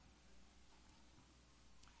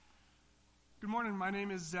Good morning. My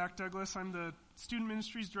name is Zach Douglas. I'm the Student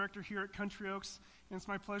Ministries Director here at Country Oaks, and it's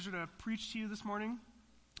my pleasure to preach to you this morning.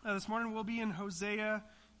 This morning we'll be in Hosea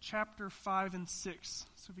chapter 5 and 6.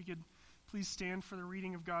 So if you could please stand for the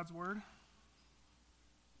reading of God's Word.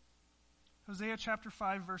 Hosea chapter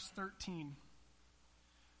 5, verse 13.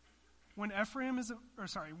 When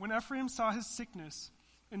Ephraim saw his sickness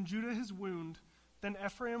and Judah his wound, then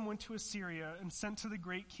Ephraim went to Assyria and sent to the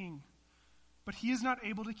great king. But he is not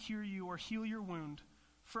able to cure you or heal your wound,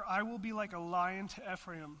 for I will be like a lion to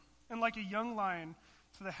Ephraim, and like a young lion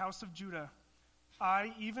to the house of Judah.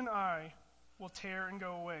 I, even I, will tear and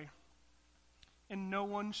go away, and no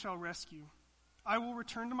one shall rescue. I will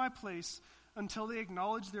return to my place until they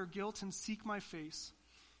acknowledge their guilt and seek my face,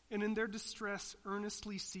 and in their distress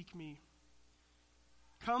earnestly seek me.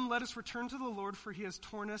 Come, let us return to the Lord, for he has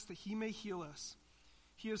torn us that he may heal us.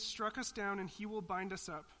 He has struck us down, and he will bind us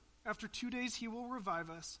up. After 2 days he will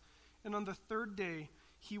revive us, and on the third day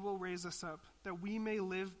he will raise us up, that we may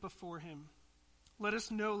live before him. Let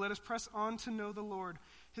us press on to know the Lord.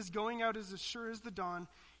 His going out is as sure as the dawn.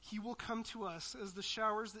 He will come to us as the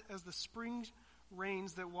showers, as the spring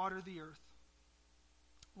rains that water the earth.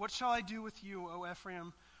 What shall I do with you, O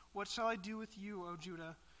Ephraim? What shall I do with you, O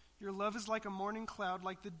Judah? Your love is like a morning cloud,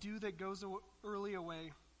 like the dew that goes early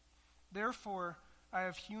away. Therefore I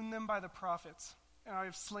have hewn them by the prophets, and I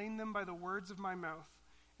have slain them by the words of my mouth,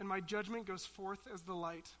 and my judgment goes forth as the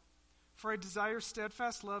light. For I desire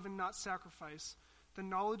steadfast love and not sacrifice, the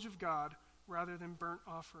knowledge of God rather than burnt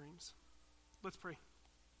offerings. Let's pray.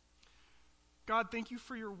 God, thank you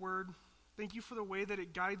for your word. Thank you for the way that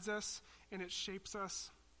it guides us and it shapes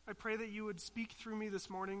us. I pray that you would speak through me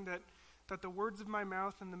this morning, that the words of my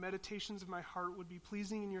mouth and the meditations of my heart would be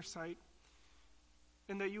pleasing in your sight,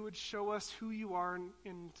 and that you would show us who you are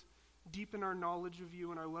and deepen our knowledge of you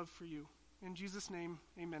and our love for you. In Jesus' name,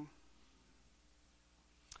 amen.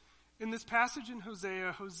 In this passage in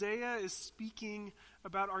Hosea, Hosea is speaking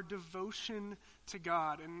about our devotion to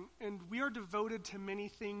God. And we are devoted to many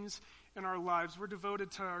things in our lives. We're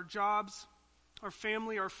devoted to our jobs, our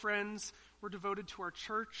family, our friends. We're devoted to our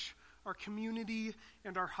church, our community,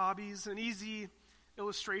 and our hobbies. An easy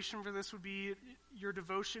illustration for this would be your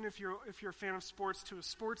devotion, if you're a fan of sports, to a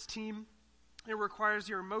sports team. It requires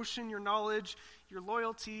your emotion, your knowledge, your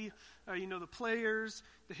loyalty, the players,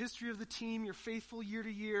 the history of the team, you're faithful year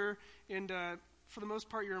to year, and for the most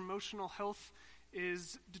part, your emotional health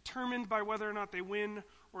is determined by whether or not they win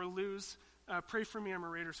or lose. Pray for me, I'm a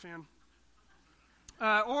Raiders fan.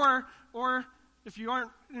 Or if you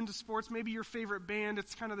aren't into sports, maybe your favorite band,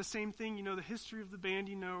 it's kind of the same thing. You know the history of the band,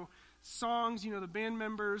 you know songs, you know the band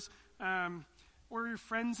members, or your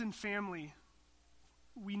friends and family.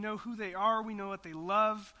 We know who they are. We know what they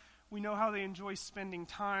love. We know how they enjoy spending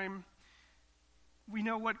time. We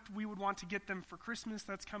know what we would want to get them for Christmas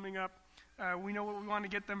that's coming up. We know what we want to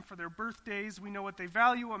get them for their birthdays. We know what they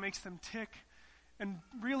value, what makes them tick. And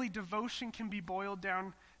really, devotion can be boiled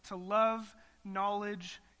down to love,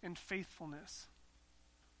 knowledge, and faithfulness.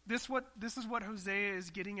 This is what Hosea is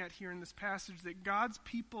getting at here in this passage, that God's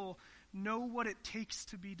people know what it takes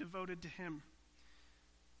to be devoted to him.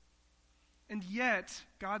 And yet,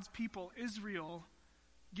 God's people, Israel,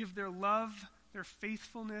 give their love, their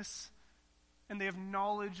faithfulness, and they have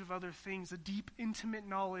knowledge of other things, a deep, intimate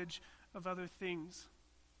knowledge of other things.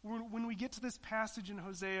 When we get to this passage in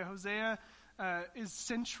Hosea is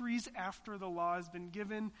centuries after the law has been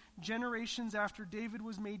given, generations after David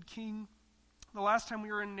was made king. The last time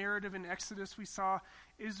we were in narrative in Exodus, we saw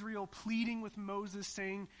Israel pleading with Moses,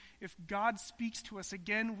 saying, if God speaks to us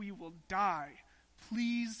again, we will die.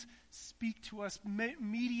 Please speak to us,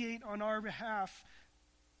 mediate on our behalf.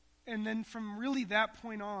 And then from really that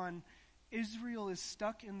point on, Israel is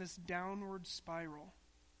stuck in this downward spiral.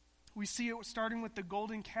 We see it starting with the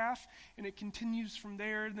golden calf, and it continues from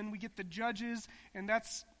there. And then we get the judges, and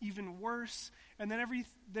that's even worse. And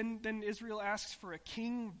then Israel asks for a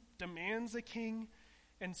king, demands a king,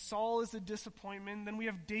 and Saul is a disappointment. Then we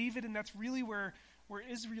have David, and that's really where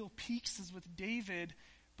Israel peaks, is with David.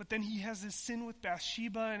 But then he has his sin with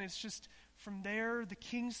Bathsheba, and it's just from there the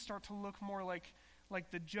kings start to look more like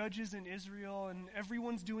the judges in Israel, and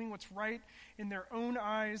everyone's doing what's right in their own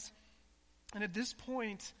eyes. And at this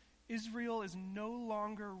point, Israel is no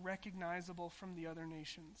longer recognizable from the other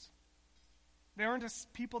nations. They aren't a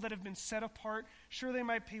people that have been set apart. Sure, they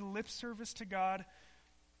might pay lip service to God,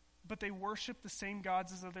 but they worship the same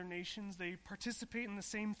gods as other nations. They participate in the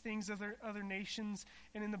same things as other nations.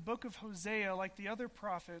 And in the book of Hosea, like the other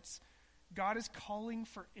prophets, God is calling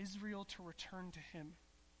for Israel to return to him.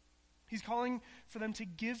 He's calling for them to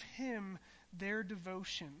give him their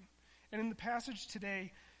devotion. And in the passage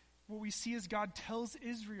today, what we see is God tells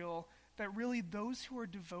Israel that really those who are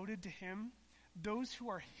devoted to him, those who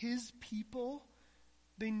are his people,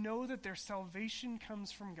 they know that their salvation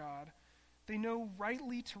comes from God. They know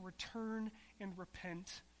rightly to return and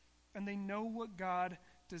repent, and they know what God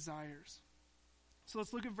desires. So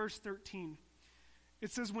let's look at verse 13.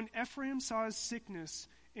 It says, when Ephraim saw his sickness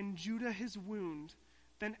and Judah his wound,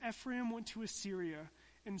 then Ephraim went to Assyria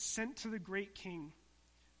and sent to the great king.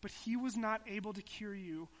 But he was not able to cure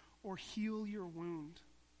you or heal your wound.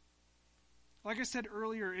 Like I said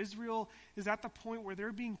earlier, Israel is at the point where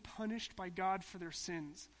they're being punished by God for their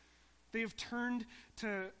sins. They have turned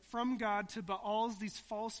from God to Baals, these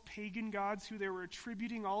false pagan gods who they were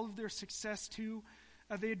attributing all of their success to.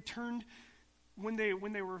 They had turned, when they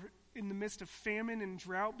were in the midst of famine and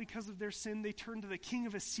drought because of their sin, they turned to the king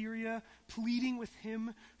of Assyria, pleading with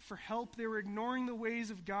him for help. They were ignoring the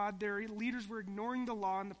ways of God. Their leaders were ignoring the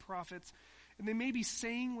law and the prophets. And they may be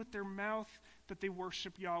saying with their mouth that they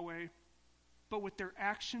worship Yahweh, but with their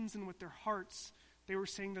actions and with their hearts, they were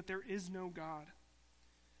saying that there is no God.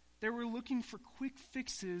 They were looking for quick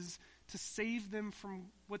fixes to save them from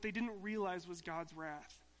what they didn't realize was God's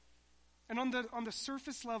wrath. And on the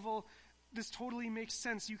surface level, this totally makes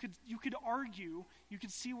sense. You could argue, you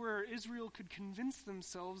could see where Israel could convince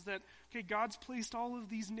themselves that, okay, God's placed all of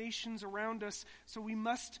these nations around us, so we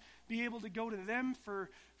must be able to go to them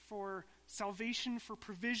for salvation, for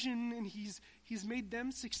provision, and he's made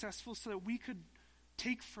them successful so that we could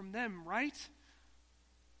take from them, right?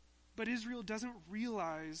 But Israel doesn't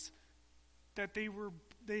realize that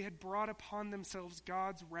they had brought upon themselves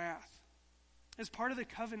God's wrath. As part of the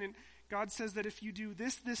covenant, God says that if you do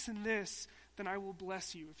this, this, and this, then I will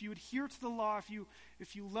bless you. If you adhere to the law,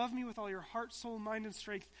 if you love me with all your heart, soul, mind, and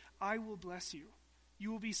strength, I will bless you.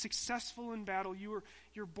 You will be successful in battle.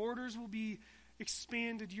 Your borders will be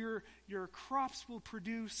expanded. Your crops will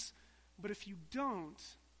produce. But if you don't,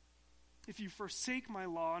 if you forsake my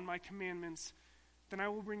law and my commandments, then I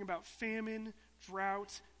will bring about famine,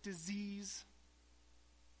 drought, disease,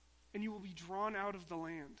 and you will be drawn out of the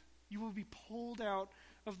land. You will be pulled out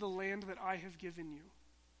of the land that I have given you.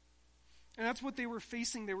 And that's what they were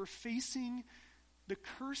facing. They were facing the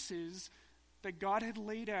curses that God had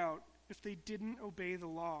laid out if they didn't obey the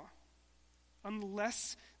law,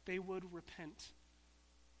 unless they would repent.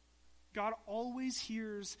 God always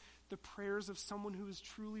hears the prayers of someone who is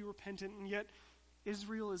truly repentant, and yet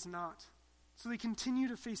Israel is not. So they continue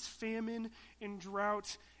to face famine and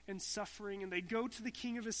drought and suffering, and they go to the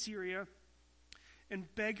king of Assyria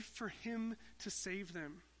and beg for him to save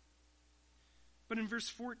them. But in verse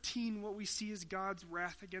 14, what we see is God's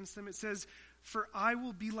wrath against them. It says, "For I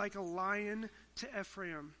will be like a lion to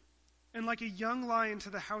Ephraim, and like a young lion to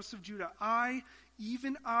the house of Judah. I,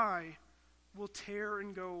 even I, will tear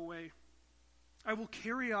and go away. I will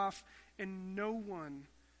carry off, and no one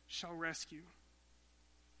shall rescue."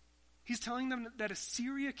 He's telling them that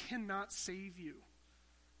Assyria cannot save you.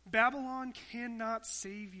 Babylon cannot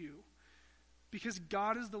save you, because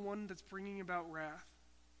God is the one that's bringing about wrath.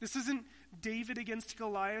 This isn't David against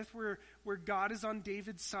Goliath where God is on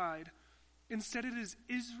David's side. Instead, it is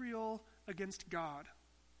Israel against God.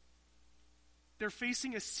 They're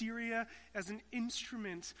facing Assyria as an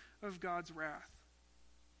instrument of God's wrath,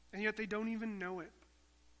 and yet they don't even know it.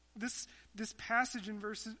 This passage in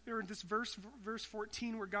verse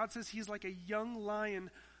 14, where God says he's like a young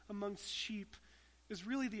lion amongst sheep, is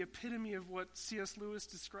really the epitome of what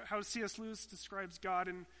how C.S. Lewis describes God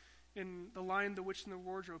in The Lion, the Witch, and the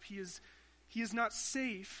Wardrobe. He is not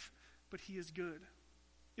safe, but he is good.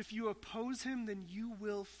 If you oppose him, then you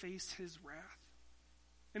will face his wrath.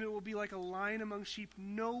 And it will be like a lion among sheep.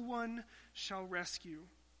 No one shall rescue.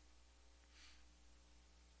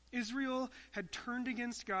 Israel had turned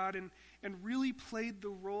against God and really played the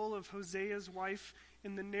role of Hosea's wife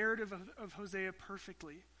in the narrative of Hosea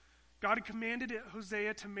perfectly. God had commanded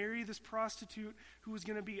Hosea to marry this prostitute who was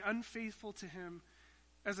going to be unfaithful to him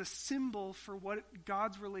as a symbol for what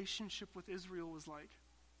God's relationship with Israel was like.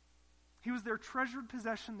 He was their treasured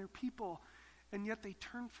possession, their people, and yet they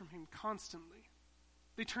turned from him constantly.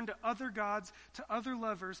 They turned to other gods, to other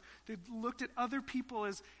lovers. They looked at other people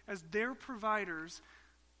as their providers,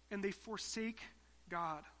 and they forsake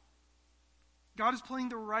God. God is playing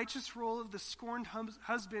the righteous role of the scorned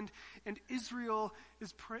husband, and Israel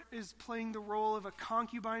is playing the role of a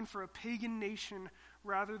concubine for a pagan nation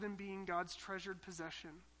rather than being God's treasured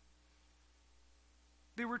possession.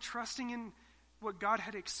 They were trusting in what God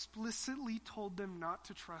had explicitly told them not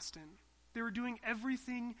to trust in. They were doing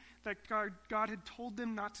everything that God had told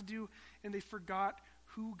them not to do, and they forgot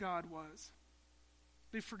who God was.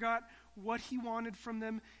 They forgot what he wanted from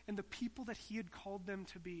them and the people that he had called them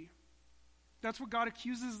to be. That's what God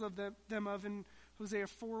accuses of them of in Hosea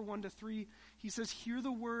 4, 1-3. He says, "Hear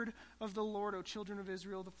the word of the Lord, O children of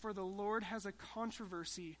Israel, for the Lord has a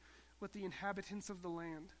controversy with the inhabitants of the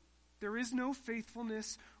land. There is no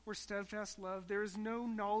faithfulness or steadfast love. There is no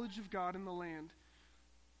knowledge of God in the land.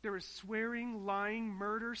 There is swearing, lying,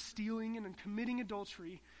 murder, stealing, and committing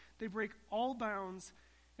adultery. They break all bounds,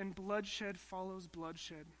 and bloodshed follows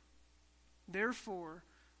bloodshed. Therefore,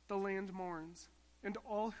 the land mourns, and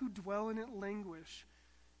all who dwell in it languish,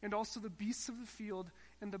 and also the beasts of the field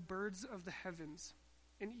and the birds of the heavens,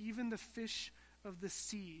 and even the fish of the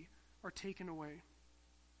sea are taken away."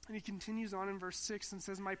 And he continues on in verse 6 and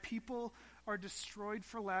says, "My people are destroyed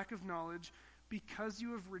for lack of knowledge, because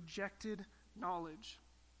you have rejected knowledge.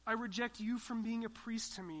 I reject you from being a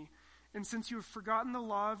priest to me, and since you have forgotten the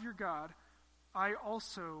law of your God, I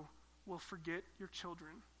also will forget your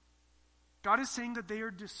children." God is saying that they are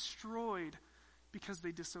destroyed because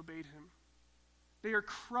they disobeyed him. They are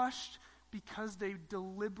crushed because they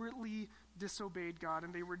deliberately disobeyed God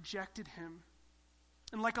and they rejected him.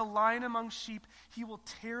 And like a lion among sheep, he will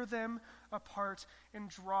tear them apart and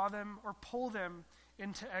draw them or pull them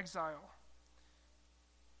into exile.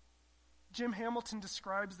 Jim Hamilton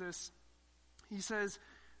describes this. He says,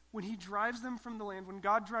 when he drives them from the land, when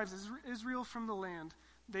God drives Israel from the land,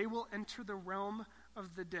 they will enter the realm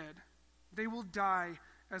of the dead. They will die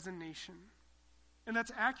as a nation. And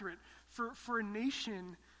that's accurate. For a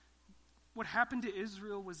nation, what happened to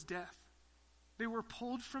Israel was death. They were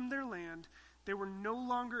pulled from their land. They were no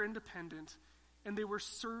longer independent, and they were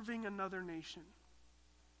serving another nation.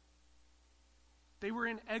 They were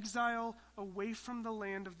in exile away from the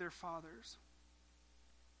land of their fathers.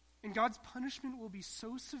 And God's punishment will be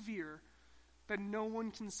so severe that no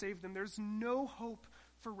one can save them. There's no hope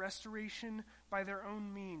for restoration by their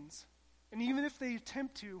own means. And even if they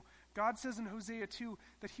attempt to, God says in Hosea 2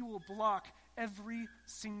 that he will block every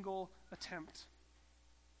single attempt.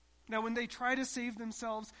 Now, when they try to save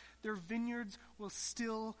themselves, their vineyards will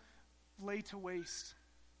still lay to waste.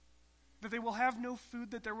 That they will have no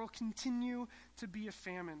food, that there will continue to be a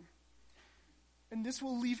famine. And this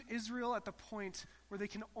will leave Israel at the point where they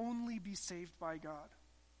can only be saved by God.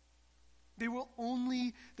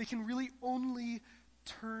 They can really only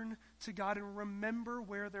turn to God and remember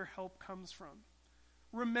where their help comes from.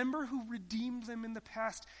 Remember who redeemed them in the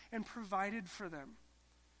past and provided for them.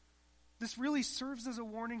 This really serves as a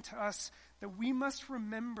warning to us that we must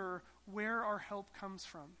remember where our help comes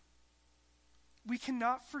from. We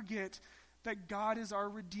cannot forget that God is our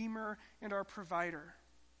Redeemer and our provider.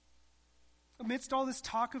 Amidst all this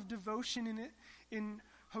talk of devotion in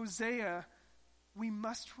Hosea, we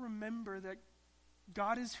must remember that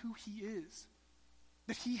God is who he is,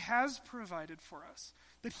 that he has provided for us,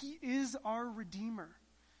 that he is our Redeemer,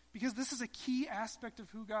 because this is a key aspect of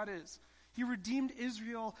who God is. He redeemed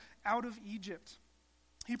Israel out of Egypt.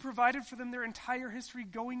 He provided for them their entire history,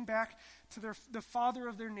 going back to the father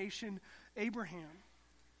of their nation, Abraham.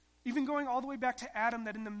 Even going all the way back to Adam,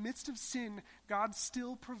 that in the midst of sin, God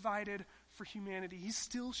still provided for humanity. He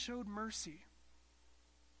still showed mercy.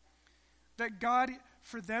 That God,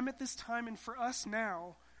 for them at this time and for us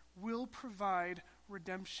now, will provide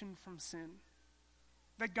redemption from sin.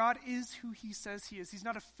 That God is who he says he is. He's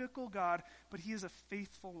not a fickle God, but he is a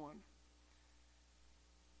faithful one.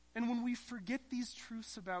 And when we forget these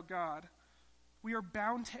truths about God, we are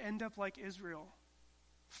bound to end up like Israel,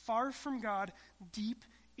 far from God, deep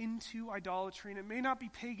into idolatry. And it may not be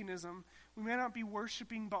paganism, we may not be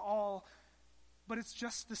worshiping Baal, but it's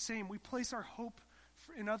just the same. We place our hope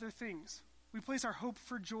in other things. We place our hope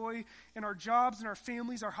for joy in our jobs, in our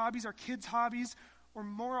families, our hobbies, our kids' hobbies, or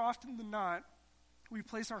more often than not, we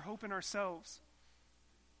place our hope in ourselves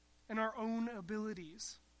and our own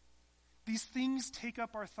abilities. These things take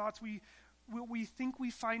up our thoughts. We think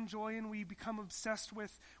we find joy in, we become obsessed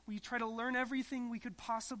with. We try to learn everything we could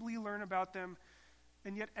possibly learn about them,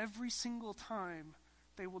 and yet every single time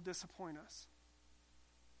they will disappoint us.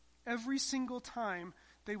 Every single time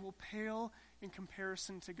they will pale in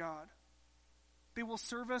comparison to God. They will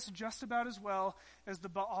serve us just about as well as the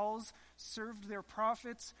Baals served their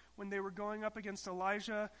prophets when they were going up against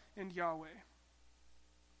Elijah and Yahweh.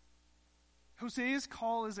 Hosea's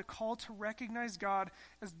call is a call to recognize God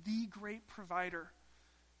as the great provider,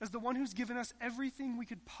 as the one who's given us everything we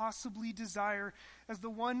could possibly desire, as the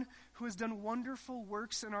one who has done wonderful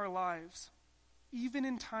works in our lives, even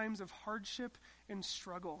in times of hardship and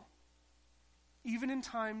struggle, even in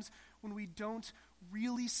times when we don't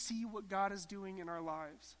really see what God is doing in our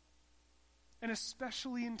lives, and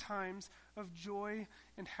especially in times of joy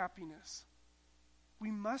and happiness.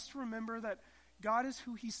 We must remember that God is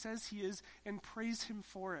who he says he is and praise him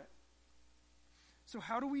for it. So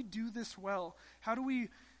how do we do this well? How do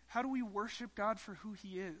we worship God for who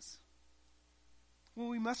he is? Well,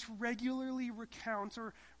 we must regularly recount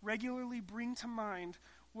or regularly bring to mind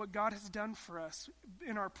what God has done for us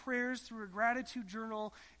in our prayers, through a gratitude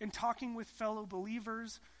journal, in talking with fellow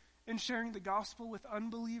believers, in sharing the gospel with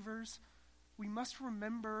unbelievers. We must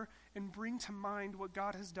remember and bring to mind what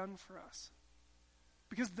God has done for us.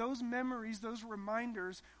 Because those memories, those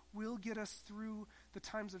reminders, will get us through the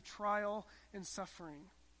times of trial and suffering.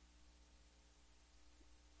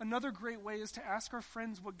 Another great way is to ask our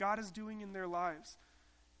friends what God is doing in their lives.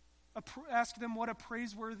 Ask them what a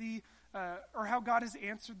praiseworthy, or how God has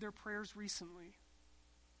answered their prayers recently.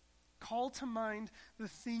 Call to mind the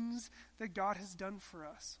things that God has done for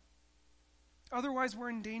us. Otherwise, we're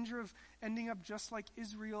in danger of ending up just like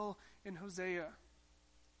Israel in Hosea.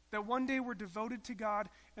 That one day we're devoted to God,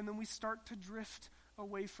 and then we start to drift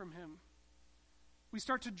away from him. We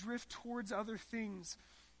start to drift towards other things,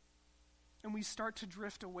 and we start to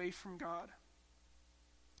drift away from God.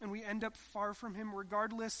 And we end up far from him,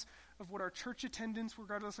 regardless of what our church attendance,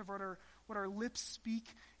 regardless of what our lips speak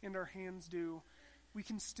and our hands do. We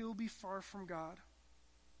can still be far from God.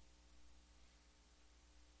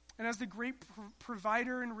 And as the great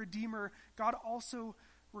provider and redeemer, God also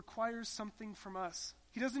requires something from us.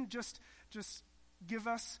 He doesn't just give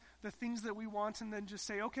us the things that we want and then just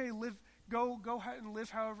say, okay, go and live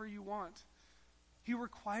however you want. He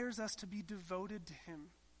requires us to be devoted to him.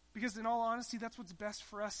 Because in all honesty, that's what's best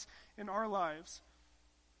for us in our lives.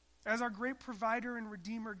 As our great provider and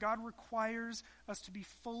redeemer, God requires us to be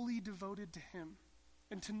fully devoted to him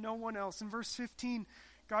and to no one else. In verse 15,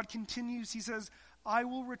 God continues, he says, I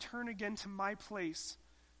will return again to my place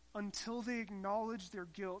until they acknowledge their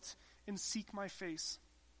guilt and seek my face,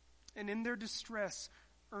 and in their distress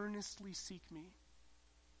earnestly seek me.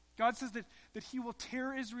 God says that he will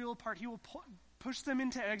tear Israel apart. He will push them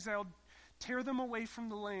into exile, tear them away from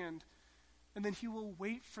the land, and then he will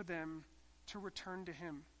wait for them to return to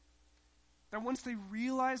him. That once they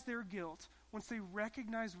realize their guilt, once they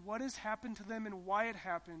recognize what has happened to them and why it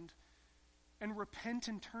happened, and repent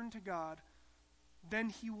and turn to God, then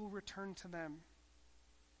he will return to them.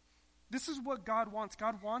 This is what God wants.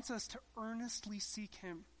 God wants us to earnestly seek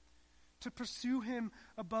him, to pursue him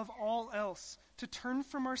above all else, to turn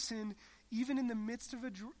from our sin even in the midst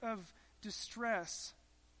of distress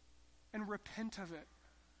and repent of it,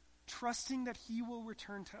 trusting that he will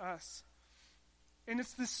return to us. And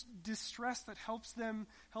it's this distress that helps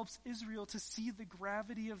Israel to see the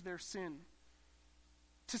gravity of their sin,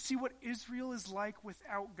 to see what Israel is like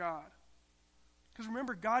without God. Because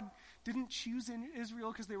remember, God didn't choose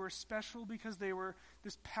Israel because they were special, because they were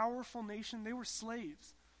this powerful nation. They were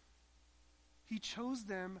slaves. He chose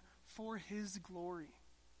them for his glory.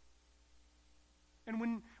 And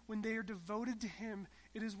when they are devoted to him,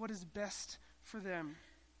 it is what is best for them.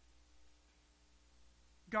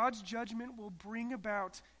 God's judgment will bring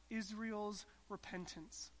about Israel's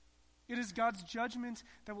repentance. It is God's judgment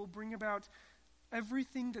that will bring about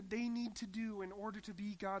everything that they need to do in order to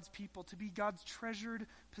be God's people, to be God's treasured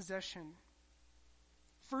possession.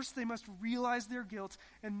 First, they must realize their guilt,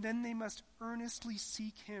 and then they must earnestly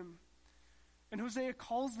seek him. And Hosea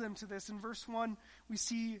calls them to this. In verse 1,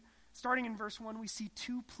 starting in verse 1, we see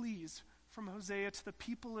two pleas from Hosea to the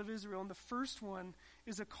people of Israel. And the first one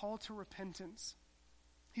is a call to repentance.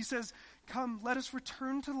 He says, come, let us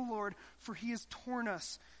return to the Lord, for he has torn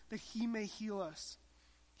us, that he may heal us.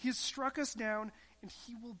 He has struck us down, and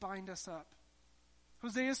he will bind us up.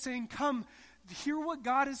 Hosea is saying, come, hear what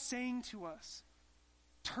God is saying to us.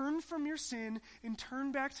 Turn from your sin and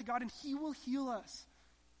turn back to God, and he will heal us.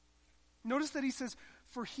 Notice that he says,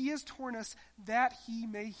 for he has torn us that he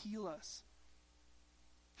may heal us.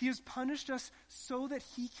 He has punished us so that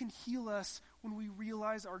he can heal us when we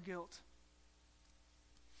realize our guilt.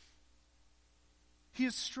 He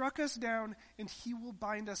has struck us down, and he will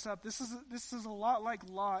bind us up. This is a lot like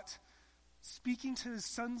Lot speaking to his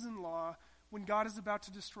sons-in-law when God is about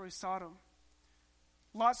to destroy Sodom.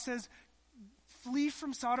 Lot says, flee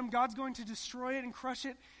from Sodom. God's going to destroy it and crush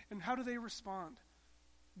it. And how do they respond?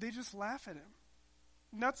 They just laugh at him.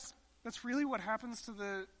 And that's really what happens to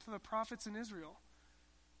the prophets in Israel.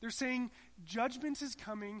 They're saying judgment is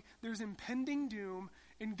coming, there's impending doom,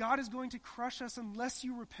 and God is going to crush us unless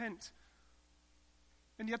you repent.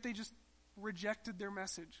 And yet they just rejected their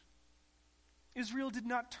message. Israel did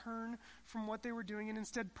not turn from what they were doing and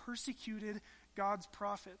instead persecuted God's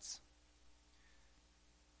prophets.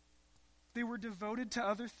 They were devoted to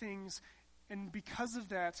other things, and because of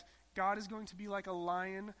that, God is going to be like a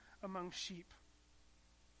lion among sheep.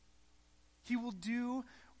 He will do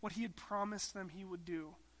what he had promised them he would do.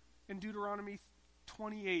 In Deuteronomy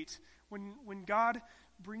 28, when God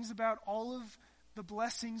brings about all of the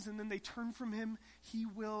blessings and then they turn from him, he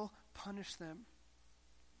will punish them.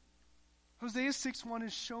 Hosea 6:1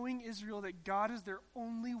 is showing Israel that God is their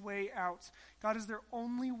only way out. God is their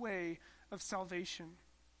only way of salvation.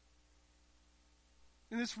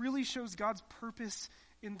 And this really shows God's purpose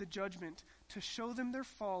in the judgment, to show them their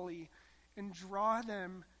folly and draw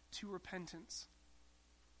them to repentance.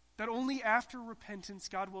 That only after repentance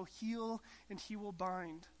God will heal and he will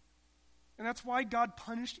bind. And that's why God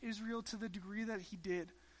punished Israel to the degree that he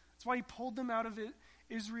did. That's why he pulled them out of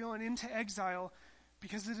Israel and into exile,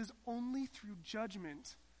 because it is only through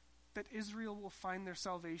judgment that Israel will find their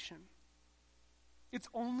salvation. It's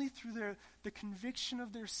only through the conviction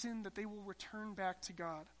of their sin that they will return back to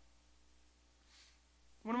God.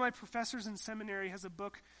 One of my professors in seminary has a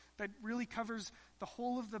book that really covers the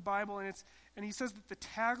whole of the Bible, and he says that the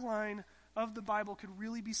tagline of the Bible could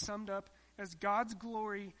really be summed up as God's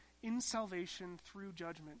glory in salvation through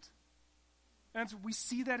judgment. And we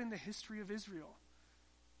see that in the history of Israel.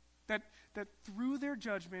 That through their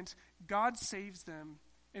judgment, God saves them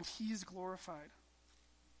and he is glorified.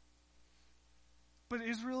 But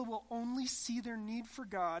Israel will only see their need for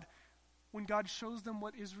God when God shows them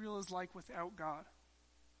what Israel is like without God.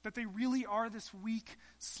 That they really are this weak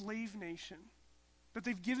slave nation. That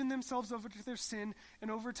they've given themselves over to their sin and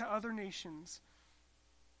over to other nations.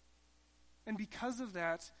 And because of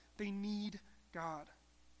that, they need God.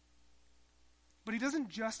 But he doesn't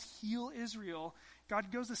just heal Israel.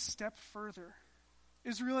 God goes a step further.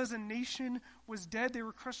 Israel as a nation was dead. They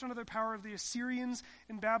were crushed under the power of the Assyrians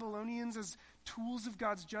and Babylonians as tools of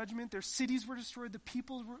God's judgment. Their cities were destroyed. The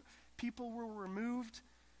people were removed.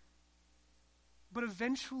 But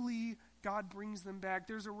eventually, God brings them back.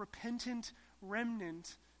 There's a repentant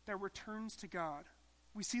remnant that returns to God.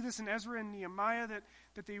 We see this in Ezra and Nehemiah,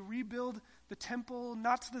 that they rebuild the temple,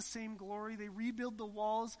 not to the same glory. They rebuild the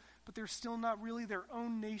walls, but they're still not really their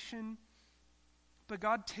own nation. But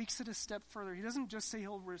God takes it a step further. He doesn't just say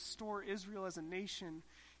he'll restore Israel as a nation.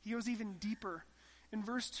 He goes even deeper. In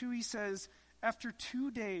verse 2, he says, after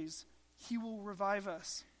 2 days, he will revive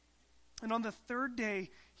us. And on the third day,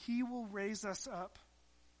 he will raise us up,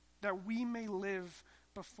 that we may live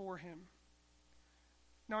before him.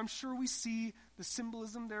 Now, I'm sure we see the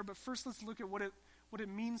symbolism there, but first let's look at what it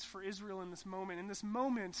means for Israel in this moment. In this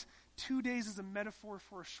moment, 2 days is a metaphor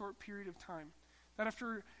for a short period of time. That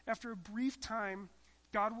after a brief time,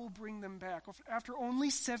 God will bring them back. After only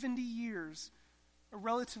 70 years, a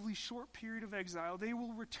relatively short period of exile, they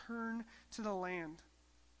will return to the land.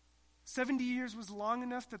 70 years was long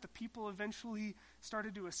enough that the people eventually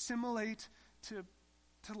started to assimilate to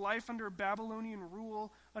life under Babylonian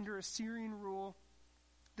rule, under Assyrian rule.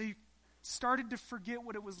 They started to forget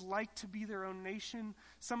what it was like to be their own nation.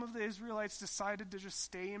 Some of the Israelites decided to just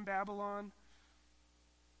stay in Babylon.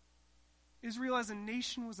 Israel as a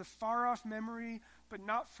nation was a far-off memory, but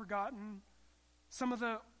not forgotten. Some of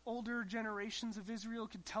the older generations of Israel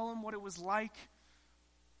could tell them what it was like,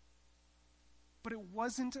 but it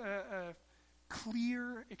wasn't a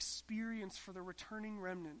clear experience for the returning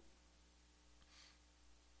remnant.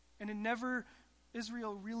 And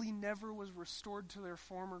Israel really never was restored to their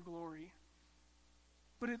former glory.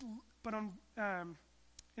 But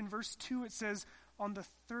in verse 2 it says, on the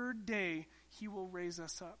third day he will raise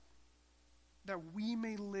us up, that we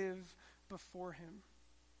may live before him.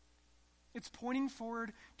 It's pointing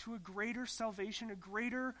forward to a greater salvation, a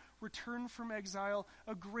greater return from exile,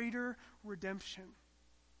 a greater redemption.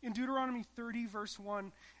 In Deuteronomy 30, verse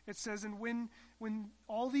 1, it says, and when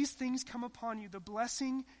all these things come upon you, the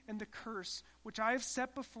blessing and the curse, which I have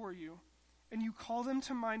set before you, and you call them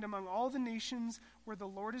to mind among all the nations where the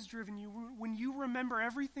Lord has driven you, when you remember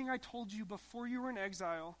everything I told you before you were in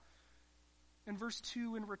exile, in verse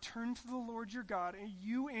 2, and return to the Lord your God, and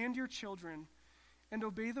you and your children, and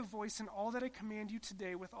obey the voice in all that I command you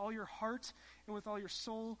today with all your heart and with all your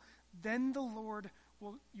soul, then the Lord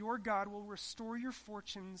your God will restore your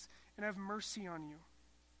fortunes and have mercy on you.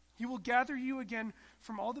 He will gather you again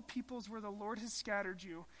from all the peoples where the Lord has scattered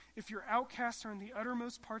you. If your outcasts are in the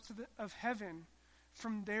uttermost parts of heaven,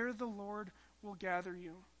 from there the Lord will gather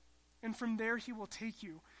you. And from there he will take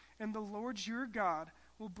you. And the Lord your God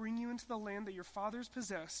will bring you into the land that your fathers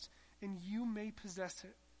possessed, and you may possess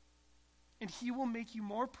it. And he will make you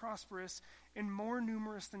more prosperous and more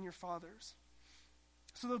numerous than your fathers.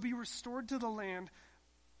 So they'll be restored to the land,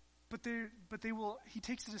 but he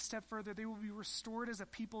takes it a step further. They will be restored as a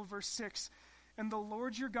people, verse 6. And the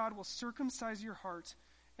Lord your God will circumcise your heart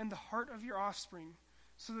and the heart of your offspring,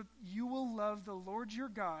 so that you will love the Lord your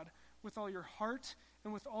God with all your heart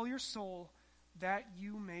and with all your soul, that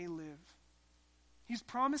you may live. He's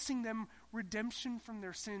promising them redemption from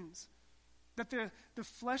their sins. That the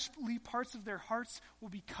fleshly parts of their hearts will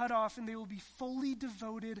be cut off and they will be fully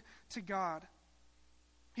devoted to God.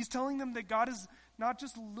 He's telling them that God is not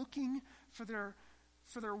just looking for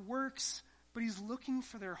their works, but he's looking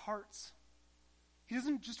for their hearts. He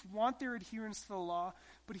doesn't just want their adherence to the law,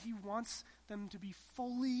 but he wants them to be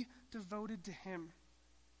fully devoted to him.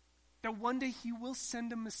 That one day he will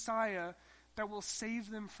send a Messiah that will save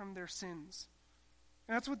them from their sins.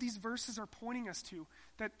 And that's what these verses are pointing us to,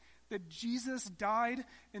 that Jesus died,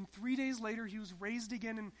 and 3 days later he was raised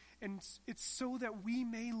again, and it's so that we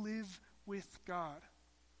may live with God.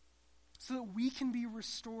 So that we can be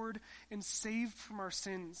restored and saved from our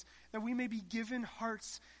sins, that we may be given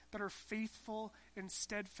hearts that are faithful and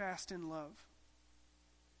steadfast in love.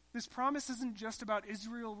 This promise isn't just about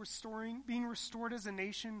Israel being restored as a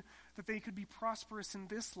nation, that they could be prosperous in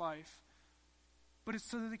this life, but it's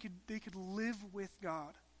so that they could live with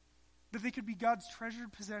God, that they could be God's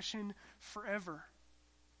treasured possession forever.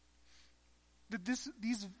 That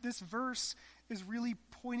this verse is really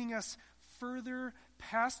pointing us further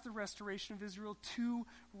past the restoration of Israel to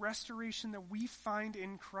restoration that we find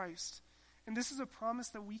in Christ. And this is a promise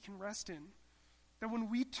that we can rest in. That when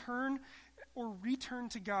we turn or return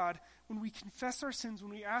to God, when we confess our sins,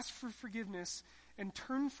 when we ask for forgiveness and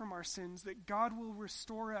turn from our sins, that God will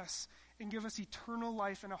restore us and give us eternal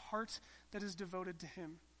life and a heart that is devoted to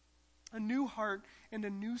him. A new heart and a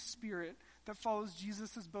new spirit that follows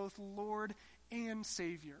Jesus as both Lord and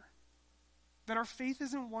Savior. That our faith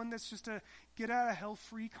isn't one that's just a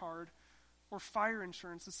get-out-of-hell-free card or fire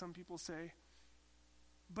insurance, as some people say.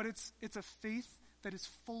 But it's a faith that is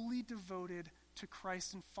fully devoted to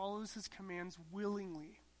Christ and follows his commands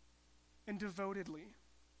willingly and devotedly.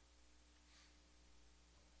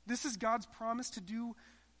 This is God's promise to do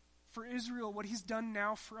for Israel what he's done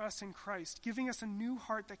now for us in Christ, giving us a new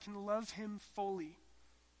heart that can love him fully.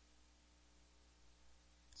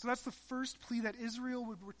 So that's the first plea, that Israel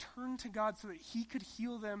would return to God so that he could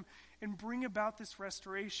heal them and bring about this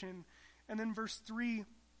restoration. And then verse 3,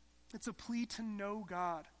 it's a plea to know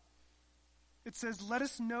God. It says, let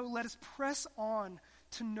us press on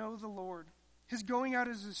to know the Lord. His going out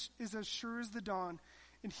is as sure as the dawn,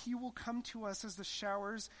 and he will come to us as the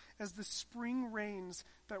showers, as the spring rains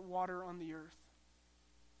that water on the earth.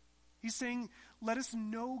 He's saying, let us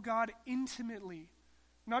know God intimately.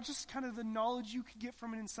 Not just kind of the knowledge you could get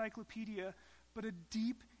from an encyclopedia, but a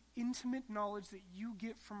deep, intimate knowledge that you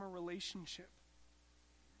get from a relationship.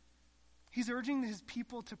 He's urging his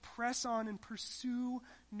people to press on and pursue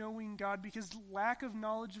knowing God, because lack of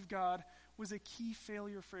knowledge of God was a key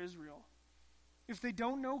failure for Israel. If they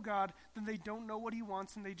don't know God, then they don't know what he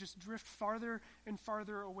wants, and they just drift farther and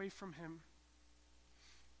farther away from him.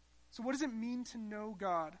 So what does it mean to know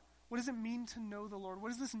God? What does it mean to know the Lord?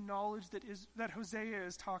 What is this knowledge that Hosea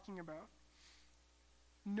is talking about?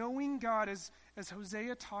 Knowing God, as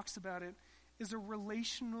Hosea talks about it, is a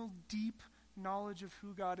relational, deep knowledge of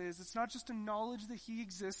who God is. It's not just a knowledge that he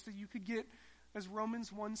exists that you could get, as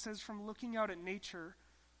Romans 1 says, from looking out at nature,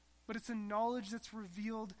 but it's a knowledge that's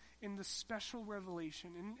revealed in the special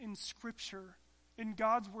revelation, in Scripture, in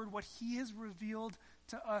God's Word, what he has revealed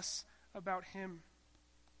to us about him.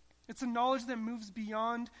 It's a knowledge that moves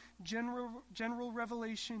beyond general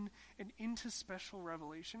revelation and into special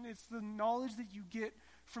revelation. It's the knowledge that you get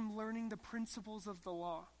from learning the principles of the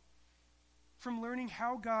law, from learning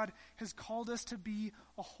how God has called us to be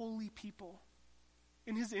a holy people.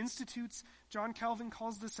 In his Institutes, John Calvin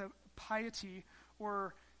calls this a piety,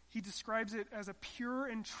 or he describes it as a pure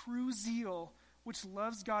and true zeal which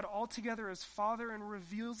loves God altogether as Father and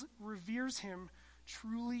reveres him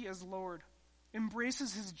truly as Lord,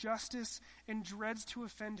 embraces his justice, and dreads to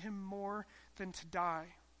offend him more than to die.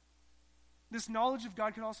 This knowledge of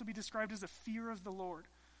God could also be described as a fear of the Lord,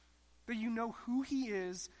 that you know who he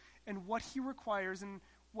is and what he requires and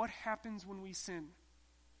what happens when we sin,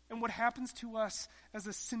 and what happens to us as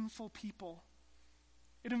a sinful people.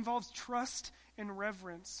 It involves trust and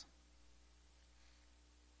reverence.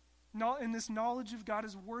 And this knowledge of God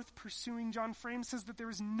is worth pursuing. John Frame says that there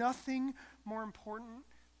is nothing more important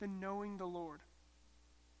than knowing the Lord.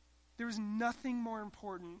 There is nothing more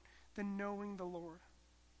important than knowing the Lord.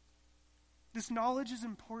 This knowledge is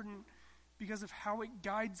important because of how it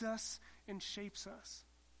guides us and shapes us.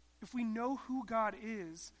 If we know who God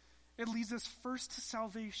is, it leads us first to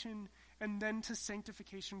salvation and then to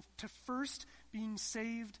sanctification, to first being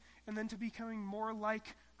saved and then to becoming more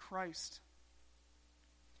like Christ.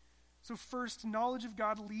 So first, knowledge of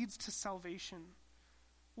God leads to salvation.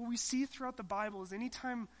 What we see throughout the Bible is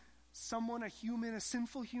anytime someone, a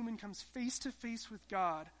sinful human, comes face to face with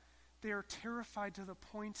God, they are terrified to the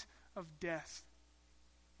point of death.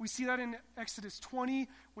 We see that in Exodus 20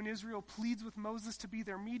 when Israel pleads with Moses to be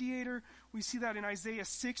their mediator. We see that in Isaiah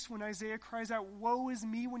 6 when Isaiah cries out, "Woe is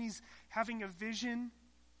me," when he's having a vision.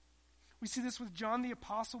 We see this with John the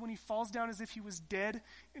Apostle when he falls down as if he was dead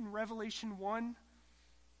in Revelation 1.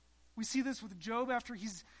 We see this with Job after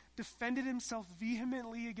he's defended himself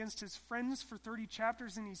vehemently against his friends for 30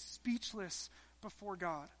 chapters and he's speechless before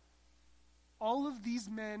God. All of these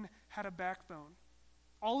men had a backbone.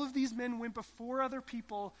 All of these men went before other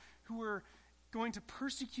people who were going to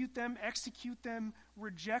persecute them, execute them,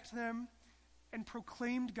 reject them, and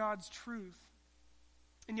proclaimed God's truth.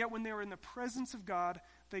 And yet when they were in the presence of God,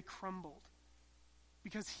 they crumbled.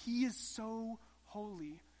 Because he is so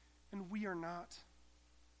holy, and we are not.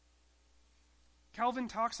 Calvin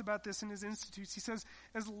talks about this in his Institutes. He says,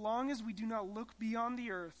 as long as we do not look beyond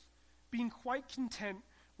the earth, being quite content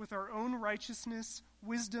with our own righteousness,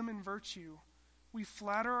 wisdom, and virtue, we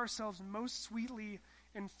flatter ourselves most sweetly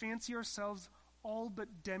and fancy ourselves all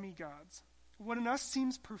but demigods. What in us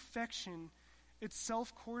seems perfection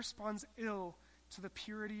itself corresponds ill to the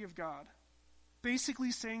purity of God.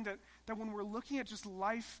 Basically saying that when we're looking at just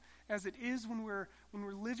life as it is, when we're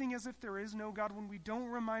living as if there is no God, when we don't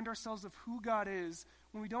remind ourselves of who God is,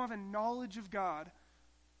 when we don't have a knowledge of God,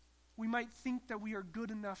 we might think that we are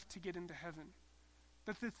good enough to get into heaven.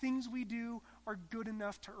 That the things we do are good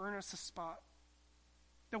enough to earn us a spot.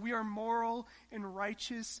 That we are moral and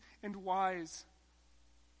righteous and wise.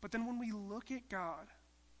 But then when we look at God,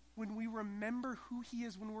 when we remember who he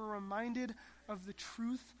is, when we're reminded of the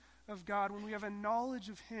truth of God, when we have a knowledge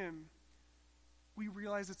of him, we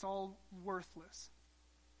realize it's all worthless.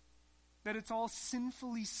 That it's all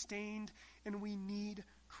sinfully stained and we need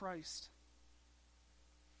Christ.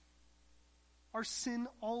 Our sin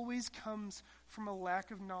always comes from a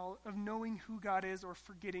lack of knowing who God is or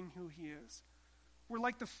forgetting who he is. We're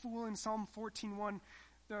like the fool in Psalm 14:1.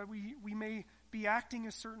 We may be acting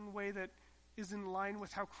a certain way that is in line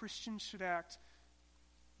with how Christians should act,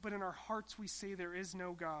 but in our hearts we say there is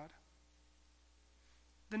no God.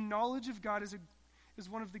 The knowledge of God is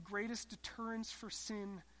one of the greatest deterrents for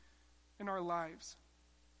sin in our lives.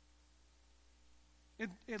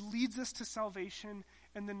 It leads us to salvation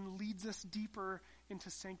and then leads us deeper into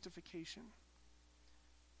sanctification.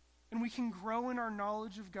 And we can grow in our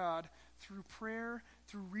knowledge of God through prayer,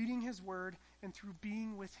 through reading his word, and through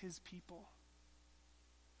being with his people.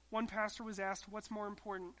 One pastor was asked, what's more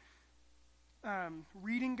important,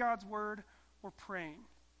 reading God's word or praying?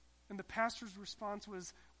 And the pastor's response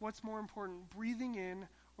was, what's more important, breathing in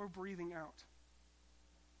or breathing out?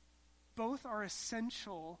 Both are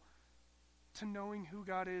essential to knowing who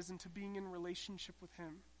God is and to being in relationship with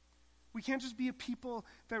him. We can't just be a people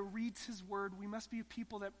that reads his word. We must be a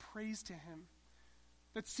people that prays to him,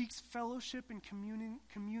 that seeks fellowship and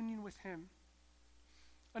communion with him.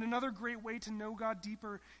 And another great way to know God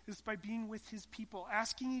deeper is by being with his people,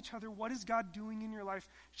 asking each other, what is God doing in your life?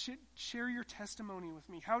 Share your testimony with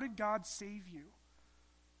me. How did God save you?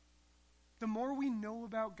 The more we know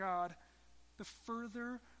about God, the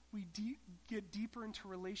further we get deeper into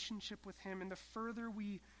relationship with him, and the further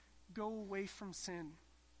we go away from sin.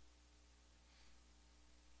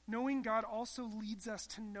 Knowing God also leads us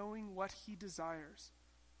to knowing what he desires,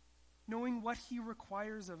 knowing what he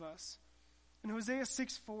requires of us. In Hosea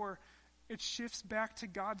 6:4, it shifts back to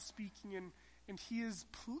God speaking, and he's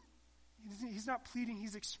not pleading,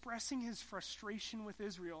 he's expressing his frustration with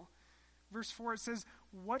Israel. Verse 4, it says,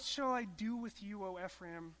 "What shall I do with you, O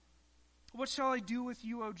Ephraim? What shall I do with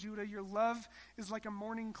you, O Judah? Your love is like a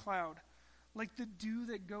morning cloud, like the dew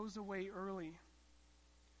that goes away early."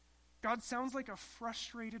 God sounds like a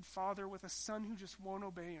frustrated father with a son who just won't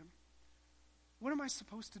obey him. What am I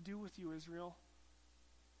supposed to do with you, Israel?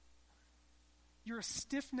 You're a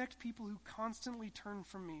stiff-necked people who constantly turn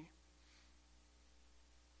from me.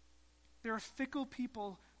 They're a fickle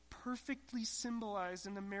people perfectly symbolized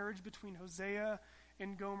in the marriage between Hosea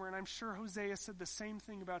and Gomer, and I'm sure Hosea said the same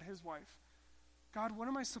thing about his wife. God, what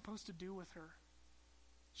am I supposed to do with her?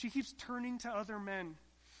 She keeps turning to other men.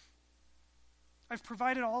 I've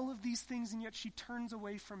provided all of these things, and yet she turns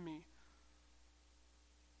away from me.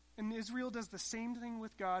 And Israel does the same thing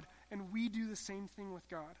with God, and we do the same thing with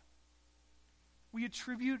God. We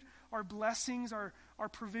attribute our blessings, our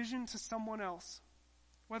provision to someone else,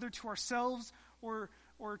 whether to ourselves or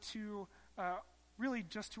to really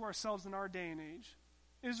just to ourselves in our day and age.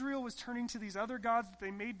 Israel was turning to these other gods that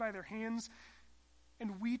they made by their hands,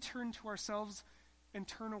 and we turn to ourselves and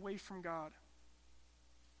turn away from God.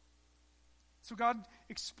 So God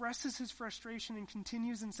expresses his frustration and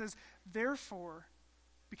continues and says, therefore,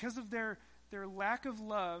 because of their lack of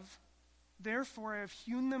love, Therefore I have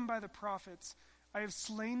hewn them by the prophets. I have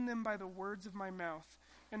slain them by the words of my mouth,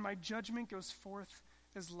 and my judgment goes forth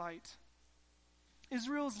as light.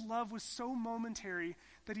 Israel's love was so momentary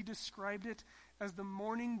that he described it as the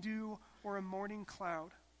morning dew or a morning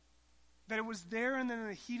cloud. That it was there, and then in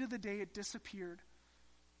the heat of the day it disappeared.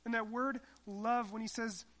 And that word love, when he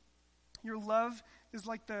says your love is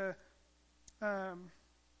like the I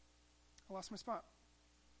lost my spot.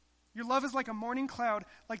 Your love is like a morning cloud,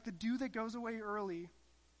 like the dew that goes away early.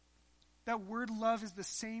 That word love is the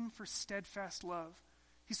same for steadfast love.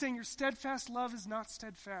 He's saying your steadfast love is not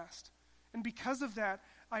steadfast. And because of that,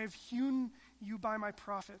 I have hewn you by my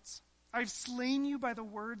prophets. I have slain you by the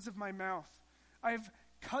words of my mouth. I have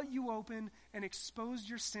cut you open and exposed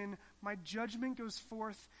your sin. My judgment goes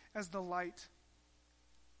forth as the light.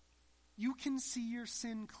 You can see your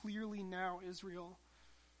sin clearly now, Israel,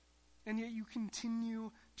 and yet you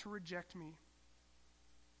continue to reject me.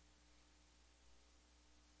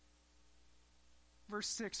 Verse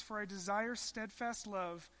 6, for I desire steadfast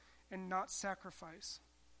love and not sacrifice,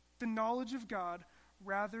 the knowledge of God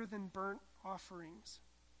rather than burnt offerings.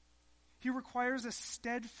 He requires a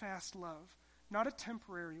steadfast love, not a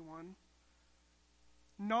temporary one.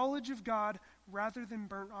 Knowledge of God rather than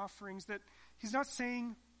burnt offerings. That he's not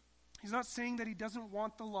saying that he doesn't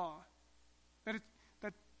want the law.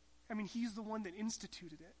 He's the one that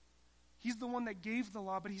instituted it. He's the one that gave the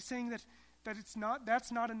law, but he's saying that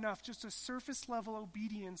that's not enough. Just a surface level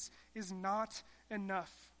obedience is not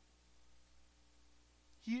enough.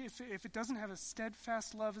 If it doesn't have a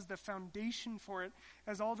steadfast love as the foundation for it,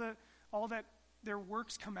 as all that their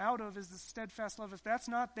works come out of is the steadfast love, if that's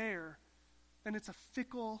not there, then it's a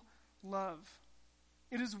fickle love.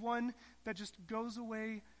 It is one that just goes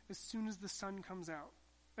away as soon as the sun comes out.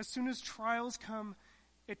 As soon as trials come,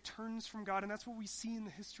 it turns from God, and that's what we see in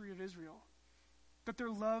the history of Israel. That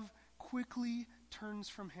their love quickly turns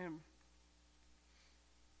from him.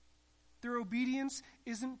 Their obedience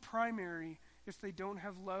isn't primary if they don't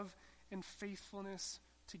have love and faithfulness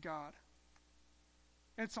to God.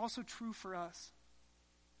 And it's also true for us.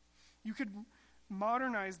 You could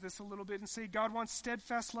modernize this a little bit and say God wants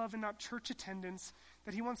steadfast love and not church attendance,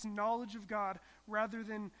 that he wants knowledge of God rather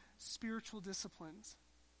than spiritual disciplines.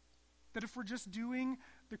 That if we're just doing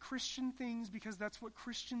the Christian things because that's what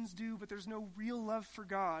Christians do, but there's no real love for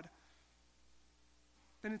God,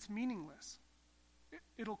 then it's meaningless.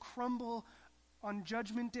 It'll crumble on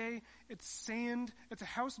Judgment Day. It's sand. It's a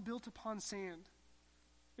house built upon sand.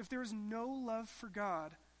 If there is no love for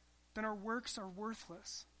God, then our works are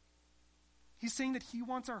worthless. He's saying that he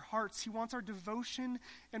wants our hearts. He wants our devotion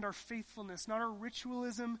and our faithfulness, not our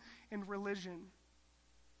ritualism and religion.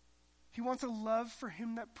 He wants a love for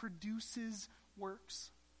him that produces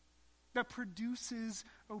works, that produces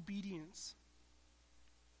obedience.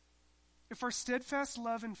 If our steadfast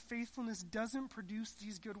love and faithfulness doesn't produce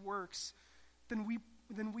these good works, then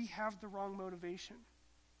we have the wrong motivation.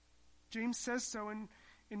 James says so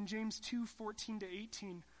in James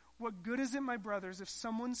 2:14-18. What good is it, my brothers, if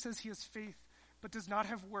someone says he has faith but does not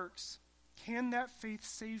have works? Can that faith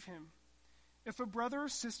save him? If a brother or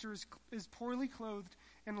sister is poorly clothed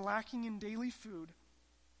and lacking in daily food,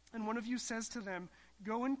 and one of you says to them,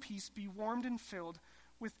 go in peace, be warmed and filled,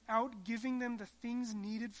 without giving them the things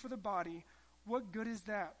needed for the body, what good is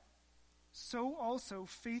that? So also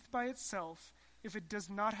faith by itself, if it does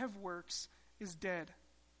not have works, is dead.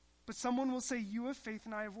 But someone will say, you have faith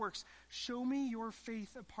and I have works. Show me your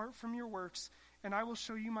faith apart from your works, and I will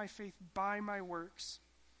show you my faith by my works.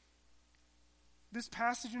 This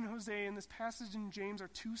passage in Hosea and this passage in James are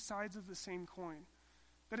two sides of the same coin.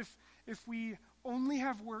 That if we only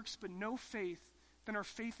have works but no faith, then our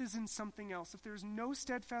faith is in something else. If there's no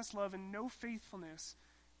steadfast love and no faithfulness,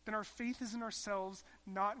 then our faith is in ourselves,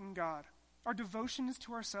 not in God. Our devotion is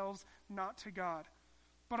to ourselves, not to God.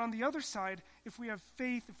 But on the other side, if we have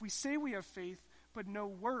faith, if we say we have faith, but no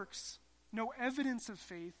works, no evidence of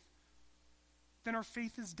faith, then our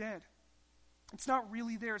faith is dead. It's not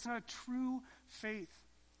really there. It's not a true faith.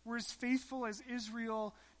 We're as faithful as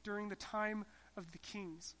Israel during the time of the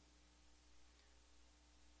kings.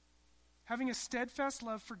 Having a steadfast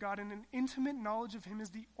love for God and an intimate knowledge of him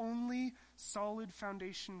is the only solid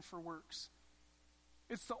foundation for works.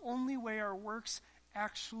 It's the only way our works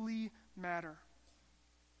actually matter.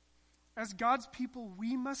 As God's people,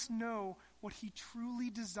 we must know what he truly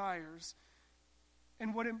desires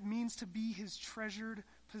and what it means to be his treasured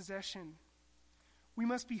possession. We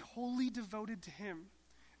must be wholly devoted to him.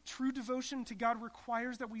 True devotion to God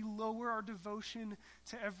requires that we lower our devotion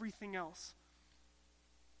to everything else.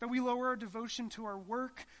 That we lower our devotion to our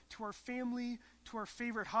work, to our family, to our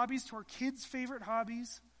favorite hobbies, to our kids' favorite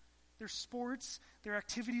hobbies. their sports, their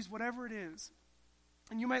activities, whatever it is.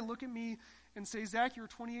 And you might look at me and say, Zach, you're a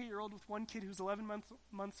 28-year-old with one kid who's 11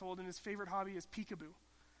 months old and his favorite hobby is peekaboo.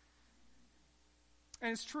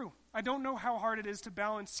 And it's true. I don't know how hard it is to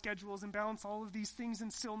balance schedules and balance all of these things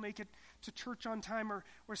and still make it to church on time or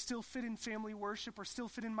still fit in family worship or still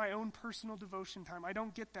fit in my own personal devotion time. I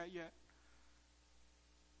don't get that yet.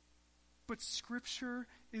 But Scripture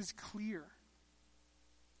is clear.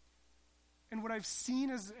 And what I've seen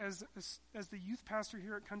as the youth pastor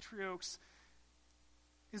here at Country Oaks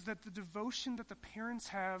is that the devotion that the parents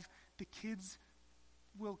have, the kids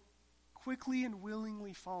will quickly and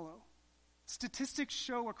willingly follow. Statistics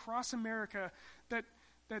show across America that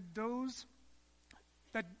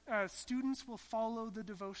students will follow the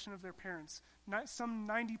devotion of their parents, some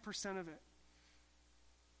 90% of it.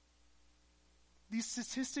 These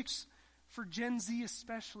statistics for Gen Z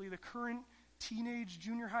especially, the current teenage,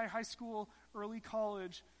 junior high, high school, early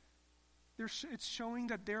college, it's showing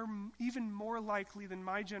that they're even more likely than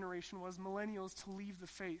my generation was, millennials, to leave the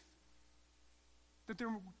faith. That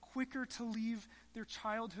they're quicker to leave their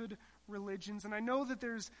childhood religions. And I know that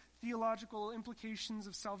there's theological implications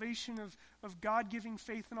of salvation, of God-giving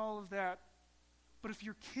faith and all of that. But if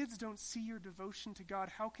your kids don't see your devotion to God,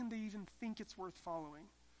 how can they even think it's worth following?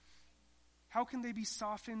 How can they be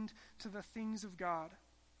softened to the things of God?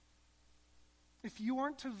 If you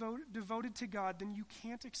aren't devoted to God, then you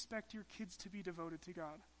can't expect your kids to be devoted to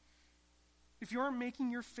God. If you aren't making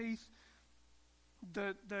your faith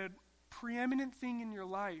the preeminent thing in your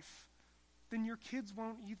life, then your kids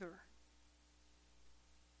won't either.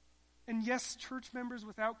 And yes, church members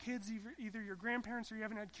without kids, either your grandparents or you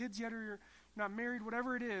haven't had kids yet or you're not married,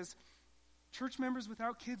 whatever it is, church members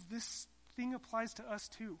without kids, this thing applies to us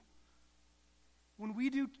too. When we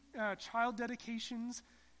do child dedications,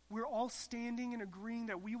 we're all standing and agreeing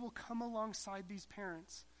that we will come alongside these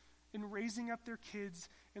parents in raising up their kids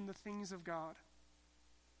in the things of God.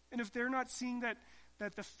 And if they're not seeing that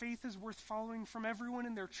the faith is worth following from everyone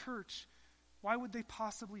in their church, why would they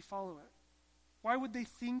possibly follow it? Why would they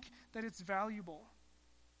think that it's valuable?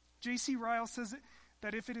 J.C. Ryle says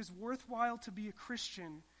that if it is worthwhile to be a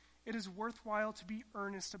Christian, it is worthwhile to be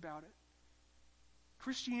earnest about it.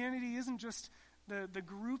 Christianity isn't just the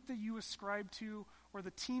group that you ascribe to or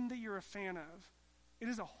the team that you're a fan of. It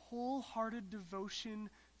is a wholehearted devotion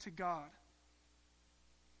to God.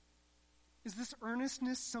 Is this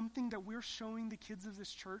earnestness something that we're showing the kids of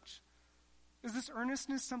this church? Is this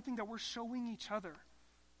earnestness something that we're showing each other?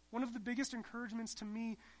 One of the biggest encouragements to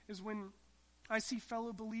me is when I see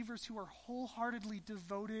fellow believers who are wholeheartedly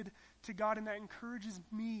devoted to God, and that encourages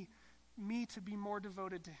me to be more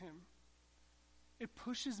devoted to Him. It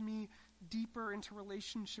pushes me deeper into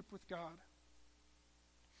relationship with God.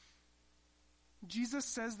 Jesus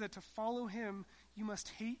says that to follow Him, you must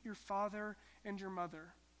hate your father and your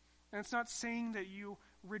mother. And it's not saying that you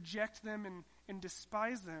reject them and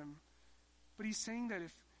despise them, but He's saying that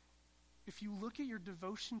if you look at your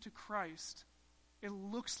devotion to Christ, it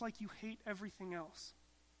looks like you hate everything else.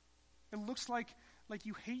 It looks like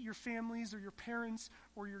you hate your families or your parents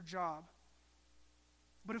or your job.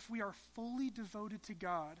 But if we are fully devoted to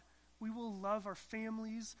God, we will love our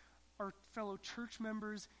families, our fellow church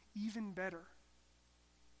members even better.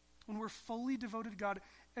 When we're fully devoted to God,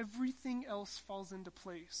 everything else falls into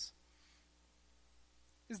place.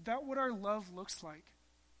 Is that what our love looks like?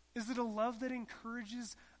 Is it a love that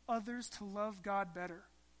encourages others to love God better?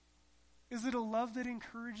 Is it a love that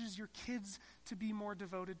encourages your kids to be more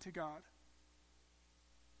devoted to God?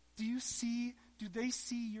 Do they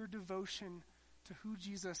see your devotion to who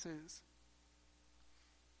Jesus is?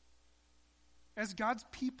 As God's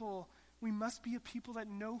people, we must be a people that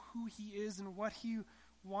know who He is and what He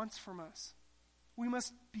wants from us. We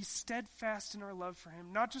must be steadfast in our love for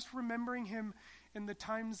Him, not just remembering Him in the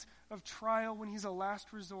times of trial when He's a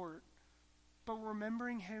last resort, but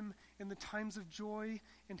remembering Him in the times of joy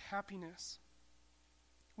and happiness.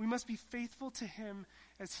 We must be faithful to Him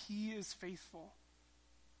as He is faithful.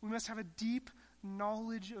 We must have a deep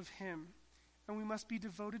knowledge of Him, and we must be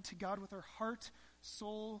devoted to God with our heart,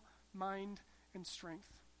 soul, mind, and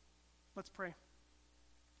strength. Let's pray.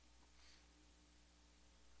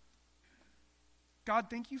 God,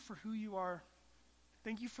 thank You for who You are.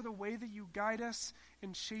 Thank You for the way that You guide us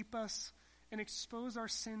and shape us and expose our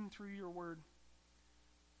sin through Your word.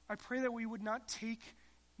 I pray that we would not take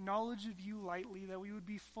knowledge of You lightly, that we would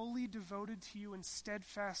be fully devoted to You and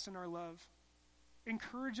steadfast in our love.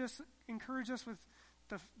 Encourage us with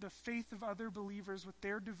the faith of other believers with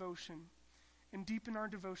their devotion, and deepen our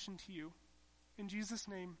devotion to You. In Jesus'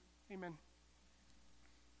 name, amen.